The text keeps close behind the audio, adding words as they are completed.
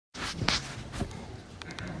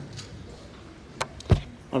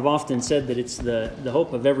I've often said that it's the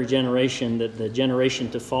hope of every generation that the generation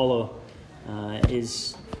to follow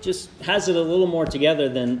is just has it a little more together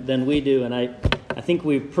than we do. And I think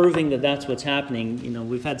we're proving that that's what's happening. You know,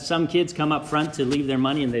 we've had some kids come up front to leave their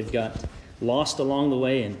money and they've got lost along the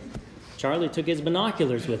way. And Charlie took his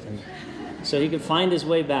binoculars with him so he could find his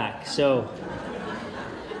way back. So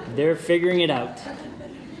they're figuring it out.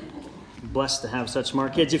 Blessed to have such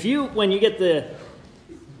smart kids. If you, when you get the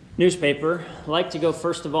newspaper, like to go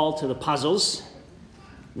first of all to the puzzles,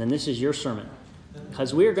 then this is your sermon.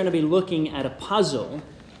 Because we are going to be looking at a puzzle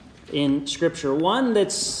in Scripture, one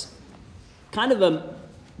that's kind of a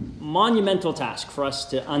monumental task for us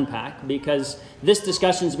to unpack, because this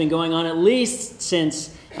discussion's been going on at least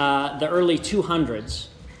since the early 200s,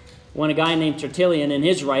 when a guy named Tertullian in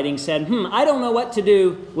his writing said, I don't know what to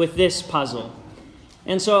do with this puzzle.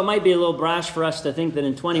 And so it might be a little brash for us to think that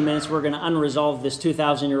in 20 minutes we're going to unresolve this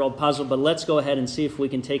 2,000-year-old puzzle, but let's go ahead and see if we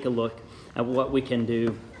can take a look at what we can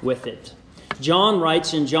do with it. John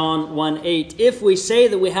writes in John 1:8, "If we say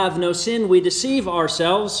that we have no sin, we deceive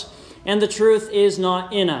ourselves, and the truth is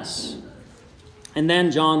not in us." And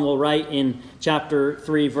then John will write in chapter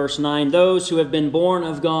 3, verse 9, "Those who have been born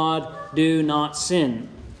of God do not sin,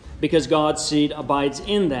 because God's seed abides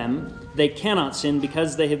in them. They cannot sin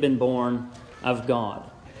because they have been born of God."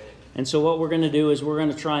 And so what we're going to do is we're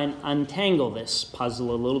going to try and untangle this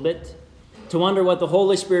puzzle a little bit, to wonder what the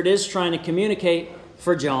Holy Spirit is trying to communicate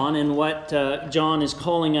for John and what John is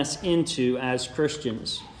calling us into as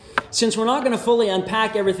Christians. Since we're not going to fully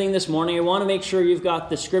unpack everything this morning, I want to make sure you've got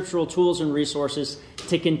the scriptural tools and resources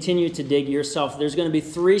to continue to dig yourself. There's going to be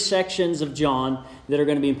 3 sections of John that are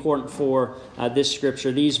going to be important for this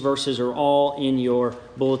scripture. These verses are all in your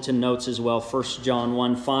bulletin notes as well. 1 John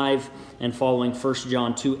 1:5 and following, 1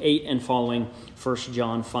 John 2:8 and following, 1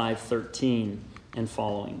 John 5:13 and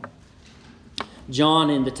following. John,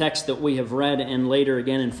 in the text that we have read and later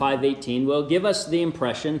again in 5:18, will give us the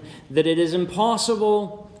impression that it is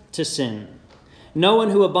impossible to sin. No one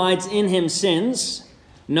who abides in him sins.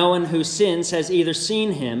 No one who sins has either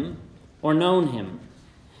seen him or known him.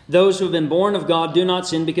 Those who have been born of God do not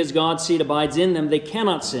sin because God's seed abides in them. They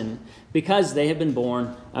cannot sin because they have been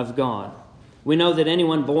born of God. We know that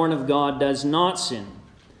anyone born of God does not sin,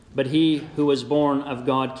 but he who was born of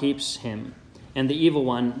God keeps him, and the evil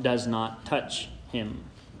one does not touch him.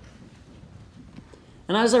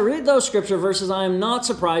 And as I read those scripture verses, I am not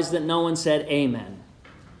surprised that no one said amen.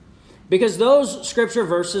 Because those scripture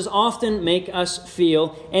verses often make us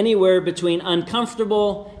feel anywhere between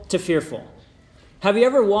uncomfortable to fearful. Have you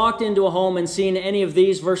ever walked into a home and seen any of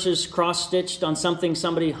these verses cross-stitched on something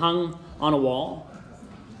somebody hung on a wall?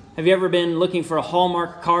 Have you ever been looking for a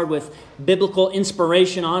Hallmark card with biblical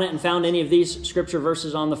inspiration on it and found any of these scripture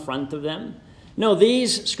verses on the front of them? No,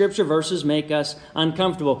 these scripture verses make us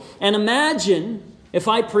uncomfortable. And imagine if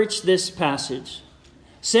I preached this passage,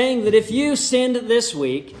 saying that if you sinned this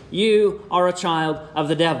week, you are a child of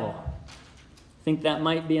the devil. Think that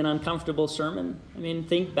might be an uncomfortable sermon? I mean,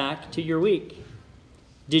 think back to your week.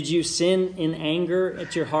 Did you sin in anger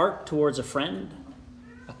at your heart towards a friend,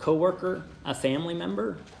 a coworker, a family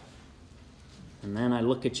member? And then I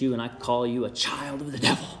look at you and I call you a child of the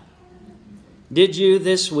devil. Did you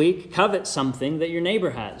this week covet something that your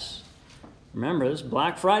neighbor has? Remember, this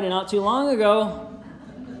Black Friday not too long ago.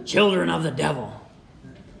 Children of the devil.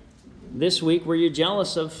 This week, were you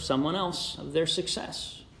jealous of someone else, of their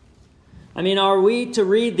success? I mean, are we to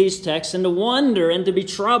read these texts and to wonder and to be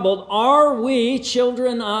troubled? Are we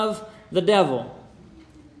children of the devil?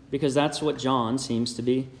 Because that's what John seems to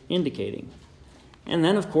be indicating. And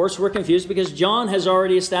then, of course, we're confused because John has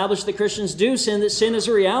already established that Christians do sin, that sin is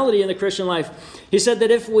a reality in the Christian life. He said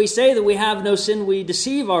that if we say that we have no sin, we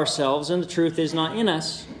deceive ourselves and the truth is not in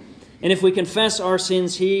us. And if we confess our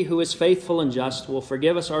sins, he who is faithful and just will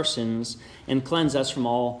forgive us our sins and cleanse us from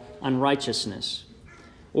all unrighteousness.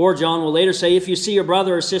 Or John will later say, if you see your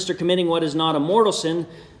brother or sister committing what is not a mortal sin,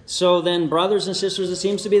 so then brothers and sisters, it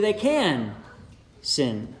seems to be they can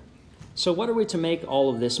sin. So what are we to make all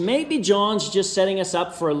of this? Maybe John's just setting us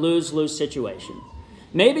up for a lose-lose situation.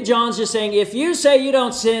 Maybe John's just saying, if you say you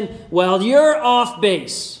don't sin, well, you're off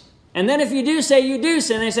base. And then if you do say you do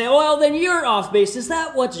sin, they say, well, then you're off base. Is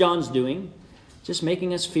that what John's doing? Just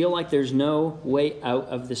making us feel like there's no way out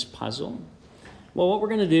of this puzzle? Well, what we're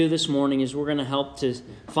going to do this morning is we're going to help to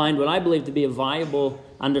find what I believe to be a viable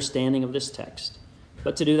understanding of this text.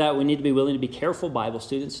 But to do that, we need to be willing to be careful Bible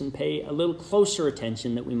students and pay a little closer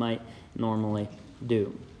attention than we might normally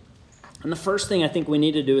do. And the first thing I think we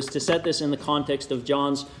need to do is to set this in the context of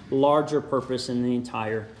John's larger purpose in the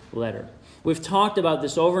entire letter. We've talked about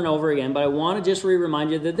this over and over again, but I want to just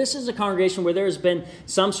remind you that this is a congregation where there has been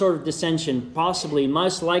some sort of dissension, possibly,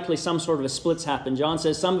 most likely some sort of a splits happened. John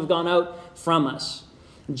says some have gone out from us.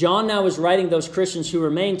 John now is writing those Christians who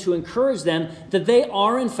remain to encourage them that they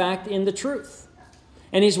are in fact in the truth.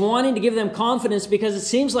 And he's wanting to give them confidence because it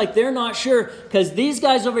seems like they're not sure, because these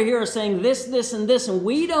guys over here are saying this, this, and this, and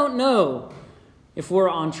we don't know if we're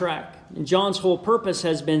on track. And John's whole purpose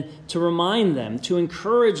has been to remind them, to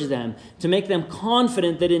encourage them, to make them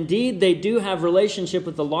confident that indeed they do have relationship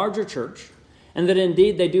with the larger church, and that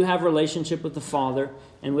indeed they do have relationship with the Father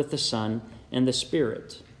and with the Son and the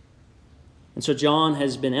Spirit. And so John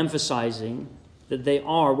has been emphasizing that they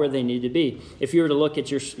are where they need to be. If you were to look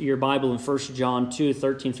at your Bible in 1 John 2,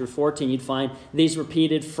 13 through 14, you'd find these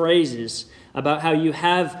repeated phrases about how you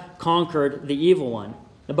have conquered the evil one,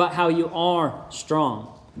 about how you are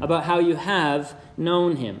strong, about how you have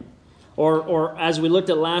known him. Or as we looked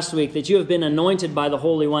at last week, that you have been anointed by the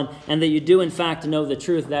Holy One, and that you do in fact know the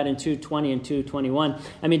truth, that in 2:20 and 2:21.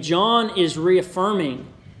 I mean, John is reaffirming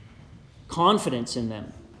confidence in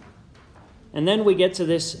them. And then we get to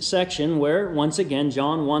this section where, once again,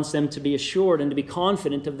 John wants them to be assured and to be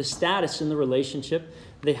confident of the status in the relationship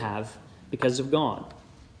they have because of God.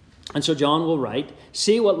 And so John will write,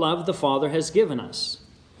 "See what love the Father has given us,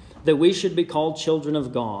 that we should be called children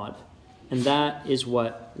of God, and that is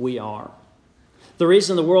what we are. The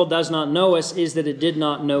reason the world does not know us is that it did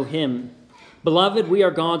not know him. Beloved, we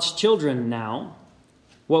are God's children now.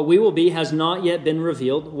 What we will be has not yet been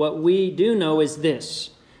revealed. What we do know is this: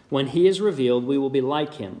 when he is revealed, we will be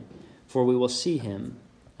like him, for we will see him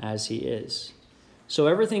as he is." So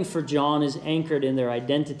everything for John is anchored in their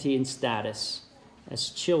identity and status as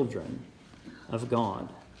children of God.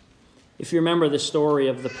 If you remember the story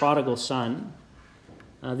of the prodigal son,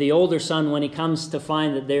 the older son, when he comes to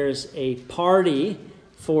find that there's a party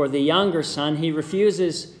for the younger son, he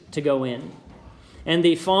refuses to go in. And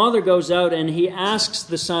the father goes out and he asks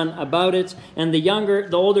the son about it. And the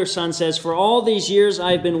older son says, "For all these years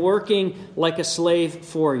I have been working like a slave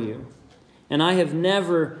for you, and I have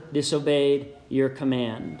never disobeyed your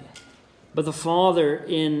command." But the father,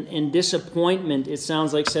 in disappointment, it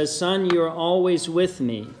sounds like, says, "Son, you are always with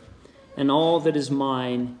me, and all that is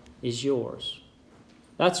mine is yours."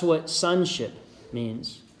 That's what sonship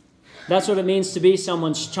means. That's what it means to be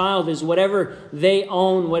someone's child, is whatever they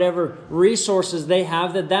own, whatever resources they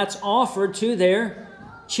have, that's offered to their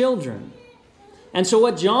children. And so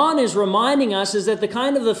what John is reminding us is that the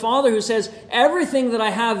kind of the Father who says, "Everything that I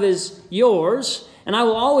have is yours, and I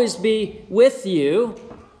will always be with you,"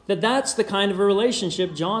 that's the kind of a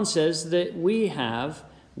relationship John says that we have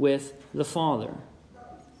with the Father.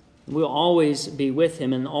 We'll always be with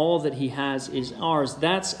him, and all that he has is ours.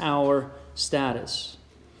 That's our status.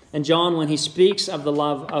 And John, when he speaks of the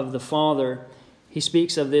love of the Father, he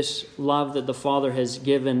speaks of this love that the Father has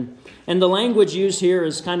given. And the language used here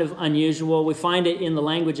is kind of unusual. We find it in the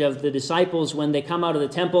language of the disciples when they come out of the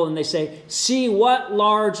temple and they say, "See what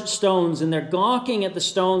large stones," and they're gawking at the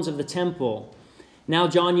stones of the temple. Now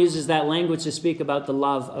John uses that language to speak about the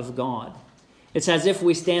love of God. It's as if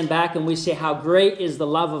we stand back and we say, how great is the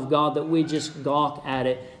love of God, that we just gawk at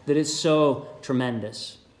it, that it's so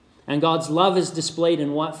tremendous. And God's love is displayed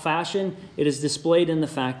in what fashion? It is displayed in the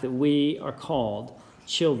fact that we are called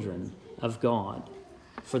children of God,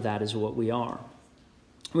 for that is what we are.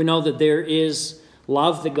 We know that there is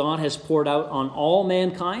love that God has poured out on all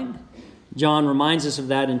mankind. John reminds us of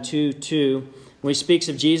that in 2:2, when he speaks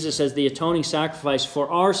of Jesus as the atoning sacrifice for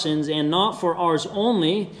our sins, and not for ours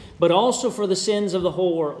only, but also for the sins of the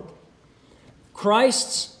whole world.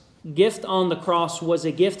 Christ's gift on the cross was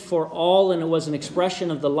a gift for all, and it was an expression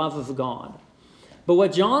of the love of God. But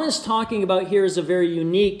what John is talking about here is a very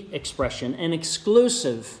unique expression, an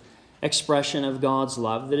exclusive expression of God's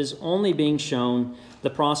love that is only being shown the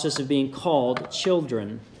process of being called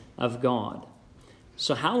children of God.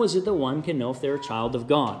 So how is it that one can know if they're a child of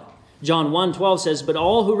God? John 1:12 says, "But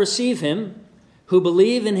all who receive him, who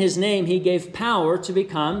believe in his name, he gave power to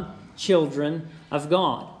become children of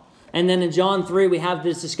God." And then in John 3, we have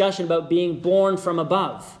this discussion about being born from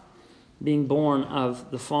above, being born of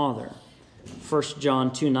the Father. 1 John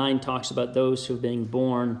 2:9 talks about those who have been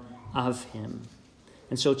born of him.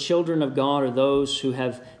 And so children of God are those who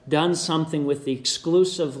have done something with the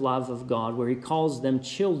exclusive love of God, where he calls them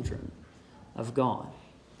children of God.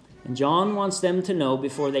 And John wants them to know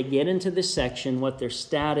before they get into this section what their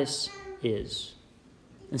status is.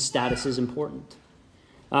 And status is important.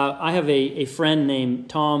 I have a friend named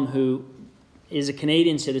Tom who is a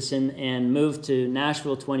Canadian citizen and moved to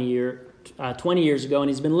Nashville 20 years ago, and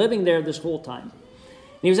he's been living there this whole time.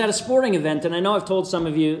 he was at a sporting event, and I know I've told some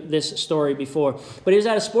of you this story before, but he was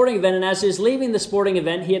at a sporting event, and as he was leaving the sporting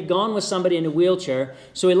event, he had gone with somebody in a wheelchair,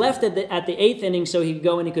 so he left at the 8th inning so he could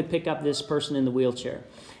go and he could pick up this person in the wheelchair.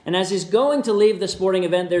 And as he's going to leave the sporting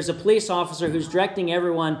event, there's a police officer who's directing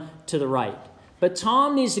everyone to the right. But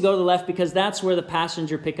Tom needs to go to the left because that's where the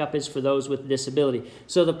passenger pickup is for those with disability.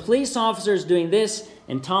 So the police officer is doing this,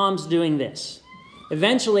 and Tom's doing this.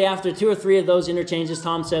 Eventually, after 2 or 3 of those interchanges,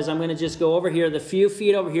 Tom says, I'm going to just go over here, the few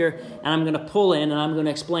feet over here, and I'm going to pull in, and I'm going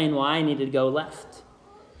to explain why I needed to go left.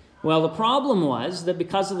 Well, the problem was that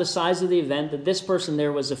because of the size of the event, that this person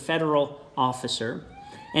there was a federal officer,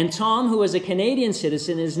 and Tom, who was a Canadian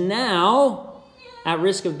citizen, is now at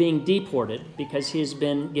risk of being deported because he has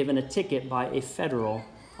been given a ticket by a federal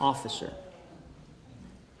officer.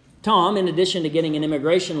 Tom, in addition to getting an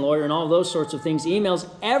immigration lawyer and all those sorts of things, emails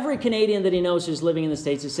every Canadian that he knows who's living in the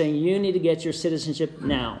States is saying, you need to get your citizenship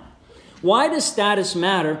now. Why does status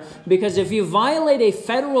matter? Because if you violate a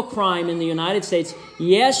federal crime in the United States,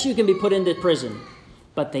 yes, you can be put into prison,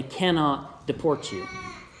 but they cannot deport you.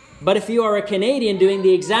 But if you are a Canadian doing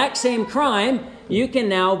the exact same crime, you can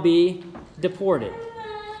now be deported.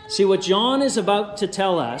 See, what John is about to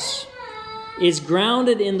tell us is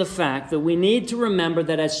grounded in the fact that we need to remember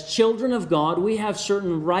that as children of God, we have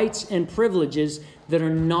certain rights and privileges that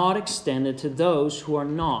are not extended to those who are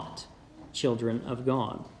not children of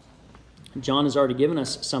God. John has already given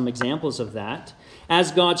us some examples of that.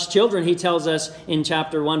 As God's children, he tells us in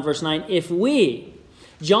chapter 1, verse 9,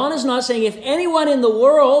 John is not saying if anyone in the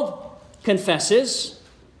world confesses,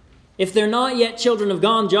 if they're not yet children of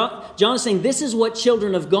God, John is saying this is what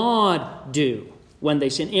children of God do when they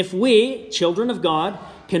sin. If we, children of God,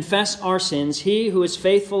 confess our sins, he who is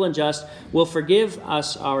faithful and just will forgive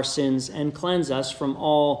us our sins and cleanse us from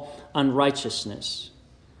all unrighteousness.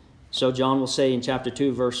 So John will say in chapter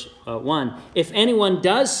 2, verse 1, if anyone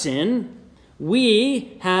does sin,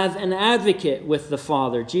 we have an advocate with the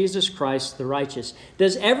Father, Jesus Christ the righteous.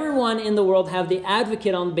 Does everyone in the world have the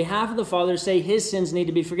advocate on behalf of the Father to say his sins need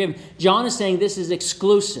to be forgiven? John is saying this is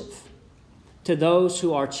exclusive to those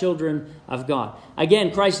who are children of God.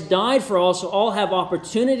 Again, Christ died for all, so all have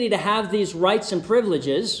opportunity to have these rights and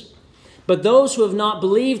privileges. But those who have not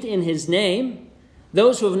believed in his name,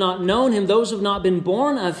 those who have not known him, those who have not been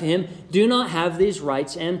born of him, do not have these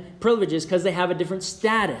rights and privileges because they have a different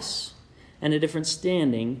status and a different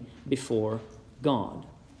standing before God.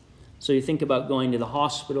 So you think about going to the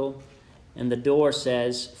hospital and the door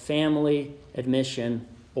says family admission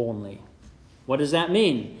only. What does that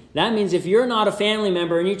mean? That means if you're not a family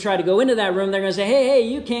member and you try to go into that room, they're going to say, hey,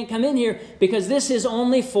 you can't come in here because this is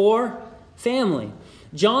only for family.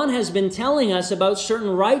 John has been telling us about certain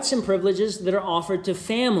rights and privileges that are offered to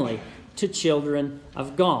family, to children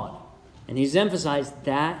of God. And he's emphasized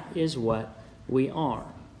that is what we are.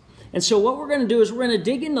 And so what we're going to do is we're going to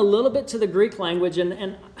dig in a little bit to the Greek language,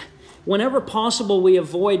 and whenever possible we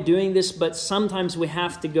avoid doing this, but sometimes we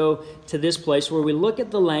have to go to this place where we look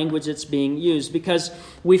at the language that's being used, because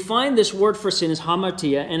we find this word for sin is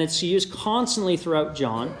hamartia, and it's used constantly throughout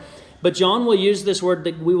John. But John will use this word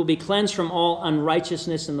that we will be cleansed from all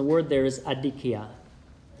unrighteousness, and the word there is adikia.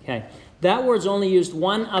 Okay, that word's only used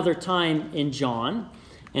one other time in John,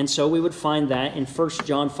 and so we would find that in 1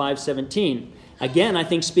 John 5:17. Again, I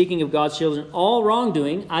think speaking of God's children, all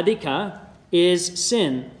wrongdoing, adika, is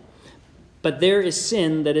sin. But there is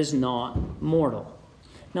sin that is not mortal.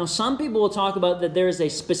 Now, some people will talk about that there is a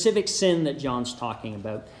specific sin that John's talking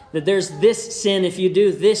about. That there's this sin, if you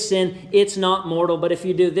do this sin, it's not mortal. But if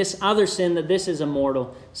you do this other sin, that this is a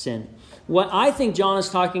mortal sin. What I think John is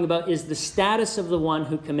talking about is the status of the one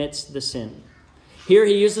who commits the sin. Here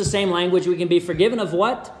he uses the same language. We can be forgiven of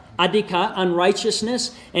what? Adika,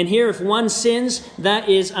 unrighteousness. And here if one sins, that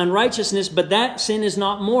is unrighteousness, but that sin is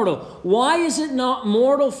not mortal. Why is it not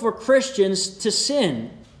mortal for Christians to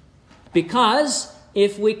sin? Because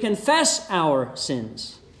if we confess our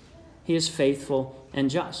sins, he is faithful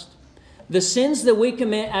and just. The sins that we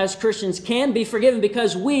commit as Christians can be forgiven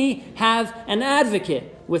because we have an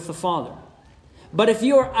advocate with the Father. But if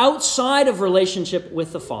you are outside of relationship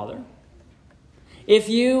with the Father, if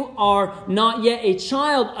you are not yet a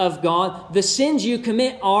child of God, the sins you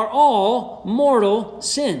commit are all mortal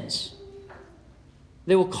sins.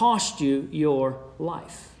 They will cost you your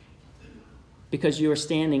life because you are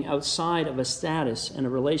standing outside of a status and a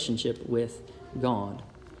relationship with God.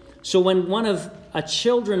 So when a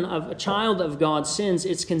child of God sins,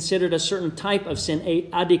 it's considered a certain type of sin, a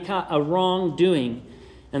adika, a wrongdoing.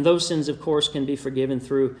 And those sins, of course, can be forgiven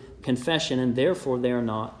through confession, and therefore they are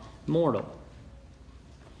not mortal.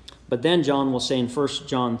 But then John will say in 1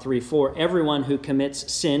 John 3:4, everyone who commits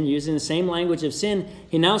sin, using the same language of sin,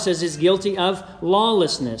 he now says is guilty of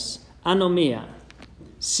lawlessness, anomia.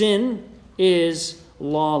 Sin is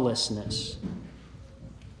lawlessness.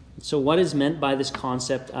 So what is meant by this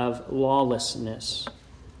concept of lawlessness?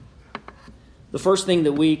 The first thing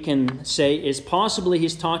that we can say is possibly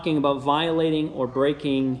he's talking about violating or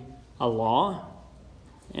breaking a law.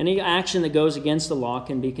 Any action that goes against the law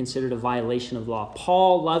can be considered a violation of law.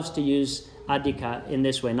 Paul loves to use adika in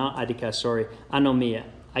this way, anomia,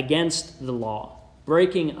 against the law,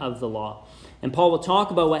 breaking of the law. And Paul will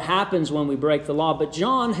talk about what happens when we break the law, but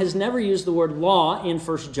John has never used the word law in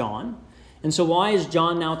 1 John. And so why is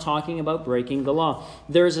John now talking about breaking the law?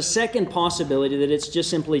 There is a second possibility that it's just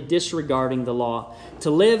simply disregarding the law. To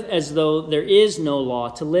live as though there is no law,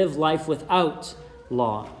 to live life without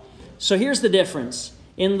law. So here's the difference.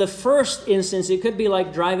 In the first instance, it could be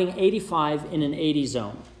like driving 85 in an 80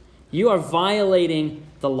 zone. You are violating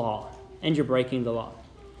the law, and you're breaking the law.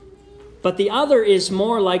 But the other is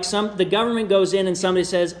more like the government goes in and somebody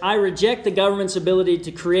says, I reject the government's ability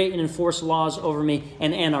to create and enforce laws over me,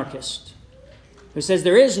 an anarchist who says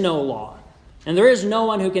there is no law, and there is no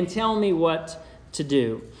one who can tell me what to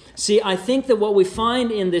do. See, I think that what we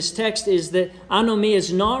find in this text is that anomia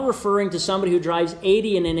is not referring to somebody who drives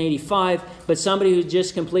 80 in an 85, but somebody who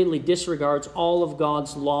just completely disregards all of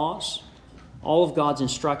God's laws, all of God's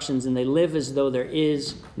instructions, and they live as though there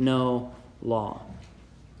is no law.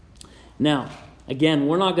 Now, again,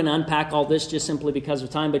 we're not going to unpack all this just simply because of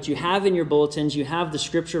time, but you have in your bulletins, you have the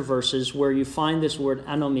scripture verses where you find this word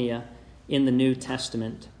anomia in the New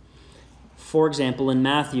Testament. For example, in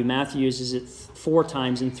Matthew uses it 4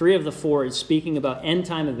 times, and 3 of the 4 is speaking about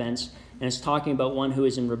end-time events, and it's talking about one who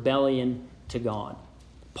is in rebellion to God.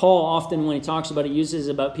 Paul often, when he talks about it, uses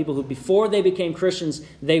it about people who, before they became Christians,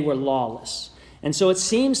 they were lawless. And so it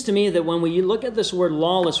seems to me that when we look at this word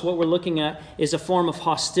lawless, what we're looking at is a form of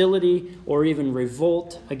hostility or even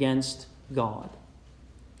revolt against God.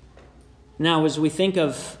 Now, as we think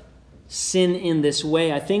of sin in this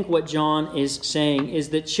way, I think what John is saying is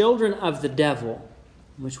that children of the devil,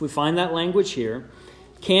 which we find that language here,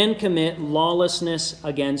 can commit lawlessness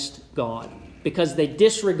against God because they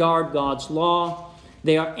disregard God's law.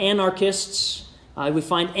 They are anarchists. We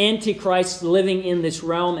find antichrists living in this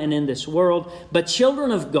realm and in this world. But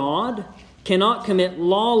children of God cannot commit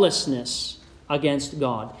lawlessness against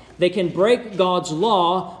God. They can break God's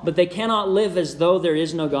law, but they cannot live as though there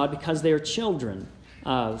is no God because they are children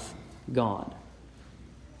of God.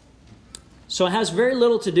 So it has very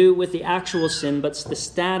little to do with the actual sin, but it's the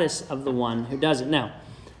status of the one who does it. Now,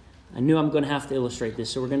 I knew I'm going to have to illustrate this,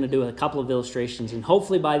 so we're going to do a couple of illustrations, and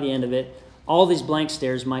hopefully by the end of it, all these blank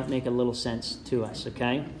stares might make a little sense to us,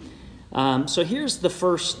 okay? So here's the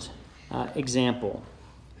first example.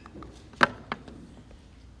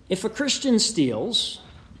 If a Christian steals,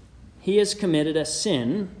 he has committed a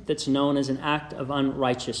sin that's known as an act of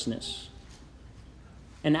unrighteousness.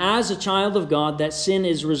 And as a child of God, that sin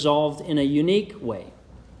is resolved in a unique way,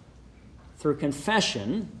 through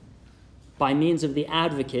confession by means of the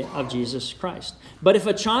advocate of Jesus Christ. But if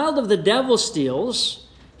a child of the devil steals,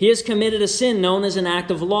 he has committed a sin known as an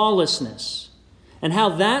act of lawlessness. And how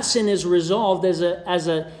that sin is resolved as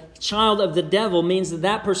a child of the devil means that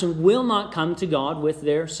that person will not come to God with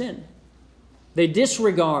their sin. They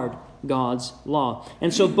disregard God's law.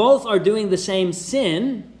 And so both are doing the same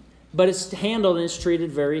sin, but it's handled and it's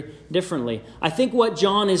treated very differently. I think what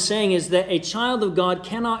John is saying is that a child of God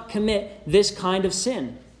cannot commit this kind of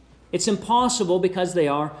sin. It's impossible because they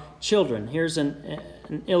are children. Here's an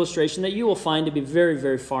illustration that you will find to be very,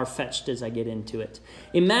 very far-fetched as I get into it.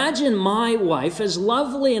 Imagine my wife, as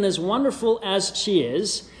lovely and as wonderful as she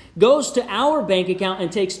is, goes to our bank account and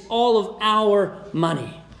takes all of our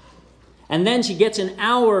money. And then she gets in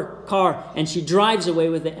our car and she drives away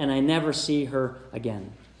with it, and I never see her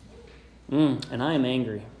again. And I am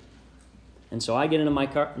angry. And so I get into my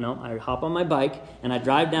car. No, I hop on my bike and I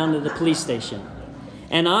drive down to the police station.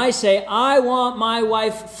 And I say, I want my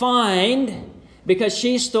wife fined because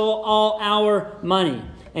she stole all our money.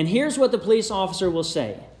 And here's what the police officer will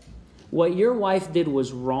say. What your wife did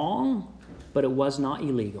was wrong, but it was not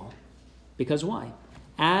illegal. Because why?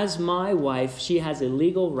 As my wife, she has a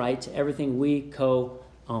legal right to everything we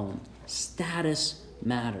co-own. Status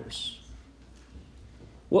matters.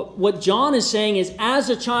 What John is saying is, as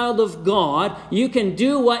a child of God, you can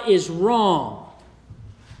do what is wrong,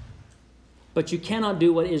 but you cannot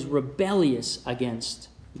do what is rebellious against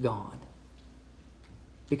God,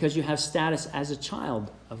 because you have status as a child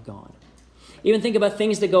of God. Even think about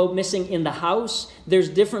things that go missing in the house. There's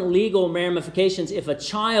different legal ramifications if a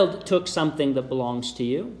child took something that belongs to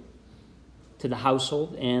you to the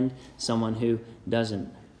household and someone who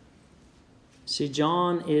doesn't. See,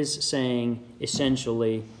 John is saying,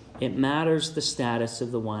 essentially, it matters the status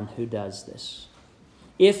of the one who does this.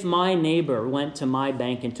 If my neighbor went to my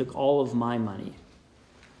bank and took all of my money,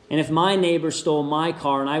 and if my neighbor stole my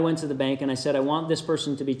car and I went to the bank and I said, I want this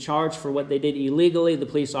person to be charged for what they did illegally, the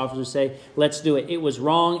police officer would say, let's do it. It was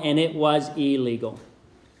wrong and it was illegal.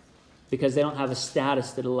 Because they don't have a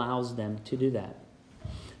status that allows them to do that.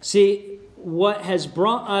 See, what has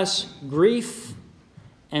brought us grief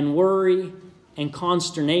and worry and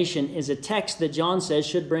consternation is a text that John says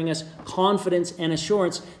should bring us confidence and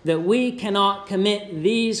assurance that we cannot commit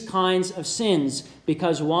these kinds of sins.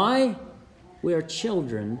 Because why? We are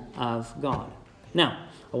children of God. Now,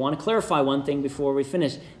 I want to clarify one thing before we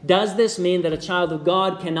finish. Does this mean that a child of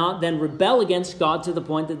God cannot then rebel against God to the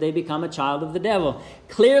point that they become a child of the devil?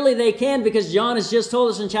 Clearly they can, because John has just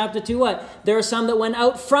told us in chapter 2 what? There are some that went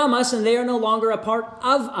out from us and they are no longer a part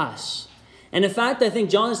of us. And in fact, I think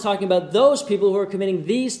John is talking about those people who are committing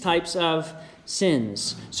these types of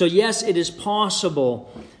sins. So yes, it is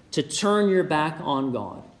possible to turn your back on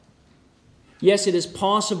God. Yes, it is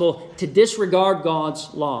possible to disregard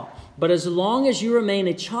God's law. But as long as you remain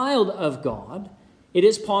a child of God, it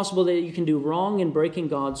is possible that you can do wrong in breaking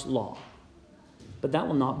God's law. But that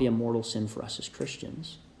will not be a mortal sin for us as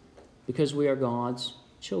Christians, because we are God's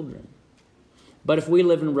children. But if we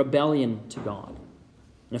live in rebellion to God,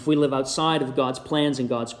 and if we live outside of God's plans and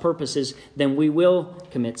God's purposes, then we will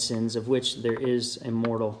commit sins of which there is a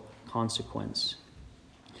mortal consequence.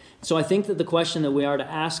 So I think that the question that we are to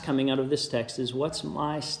ask coming out of this text is, what's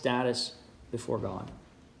my status before God?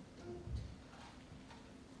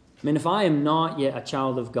 I mean, if I am not yet a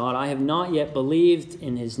child of God, I have not yet believed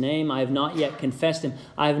in His name, I have not yet confessed Him,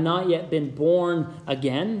 I have not yet been born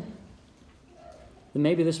again, then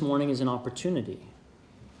maybe this morning is an opportunity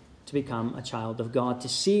to become a child of God, to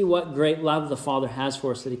see what great love the Father has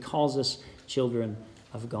for us, that He calls us children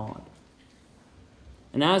of God.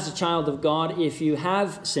 And as a child of God, if you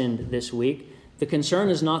have sinned this week, the concern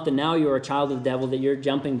is not that now you're a child of the devil, that you're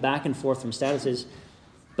jumping back and forth from statuses,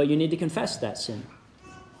 but you need to confess that sin.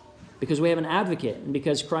 Because we have an advocate, and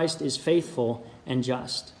because Christ is faithful and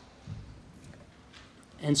just.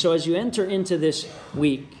 And so as you enter into this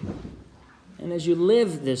week, and as you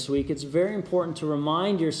live this week, it's very important to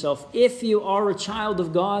remind yourself, if you are a child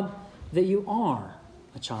of God, that you are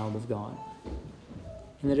a child of God.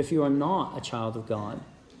 And that if you are not a child of God,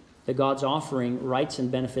 that God's offering rights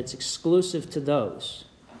and benefits exclusive to those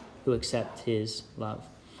who accept His love.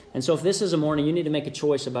 And so if this is a morning, you need to make a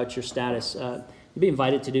choice about your status. You'll be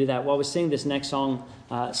invited to do that. While we sing this next song,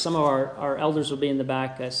 some of our elders will be in the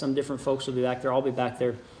back. Some different folks will be back there. I'll be back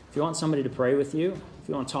there. If you want somebody to pray with you, if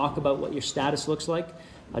you want to talk about what your status looks like,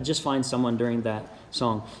 just find someone during that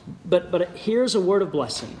song. But here's a word of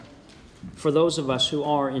blessing for those of us who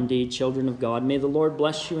are indeed children of God. May the Lord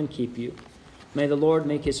bless you and keep you. May the Lord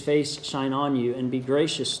make His face shine on you and be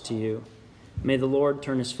gracious to you. May the Lord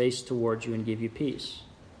turn His face towards you and give you peace.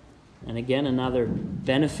 And again, another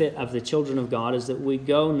benefit of the children of God is that we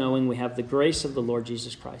go knowing we have the grace of the Lord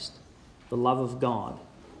Jesus Christ, the love of God,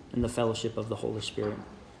 and the fellowship of the Holy Spirit.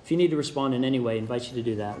 If you need to respond in any way, I invite you to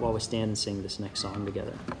do that while we stand and sing this next song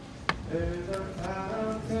together. There's a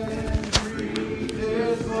fountain free,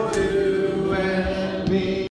 for you.